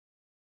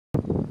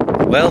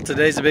Well,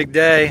 today's a big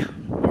day.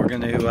 We're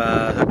going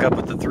to hook up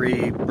with the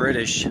three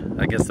British.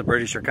 I guess the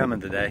British are coming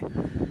today.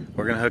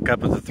 We're going to hook up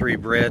with the three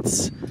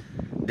Brits,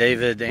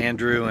 David,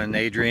 Andrew, and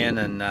Adrian,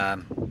 and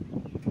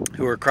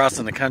who are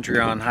crossing the country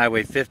on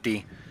Highway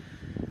 50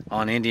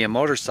 on Indian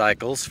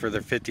motorcycles for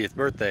their 50th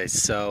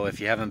birthdays. So if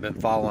you haven't been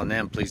following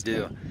them, please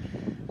do.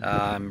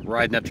 I'm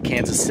riding up to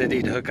Kansas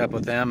City to hook up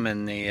with them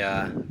in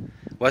the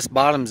West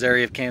Bottoms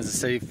area of Kansas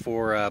City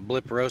for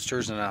Blip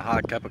Roasters and a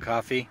hot cup of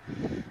coffee.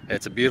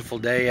 It's a beautiful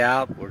day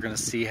out. We're going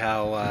to see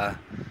how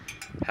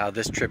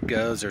this trip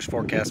goes. There's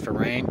forecast for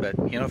rain,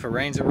 but you know, if it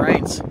rains, it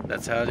rains.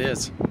 That's how it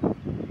is.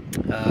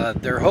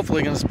 They're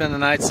hopefully going to spend the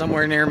night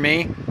somewhere near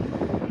me.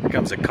 Here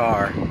comes a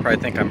car. Probably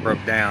think I'm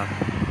broke down.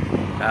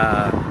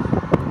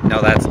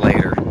 No, that's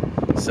later.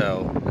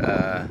 So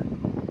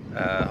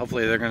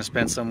hopefully they're going to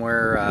spend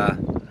somewhere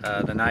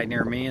the night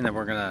near me, and then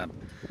we're going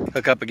to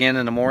hook up again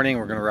in the morning.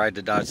 We're going to ride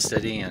to Dodge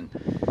City, and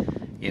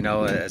you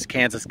know, as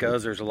Kansas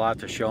goes, there's a lot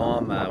to show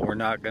them. We're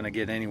not going to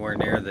get anywhere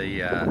near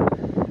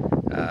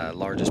the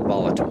largest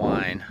ball of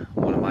twine,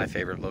 one of my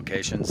favorite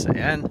locations,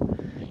 and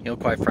you know,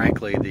 quite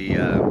frankly, the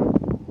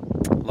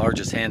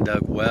largest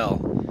hand-dug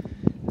well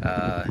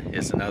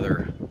is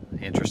another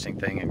interesting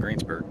thing in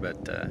Greensburg.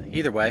 But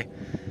either way,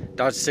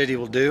 Dodge City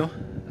will do.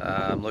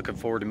 I'm looking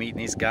forward to meeting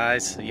these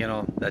guys. You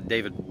know, that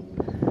David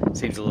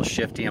seems a little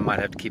shifty. I might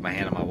have to keep my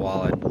hand on my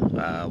wallet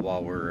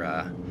while we're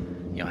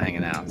you know,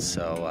 hanging out.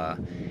 So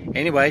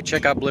anyway,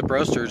 check out Blip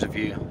Roasters if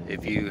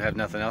you have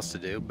nothing else to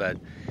do. But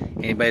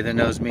anybody that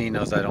knows me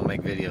knows I don't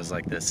make videos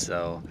like this,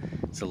 so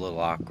it's a little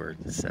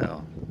awkward.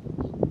 So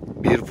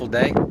beautiful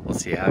day. We'll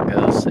see how it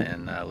goes,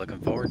 and looking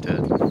forward to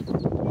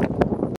it.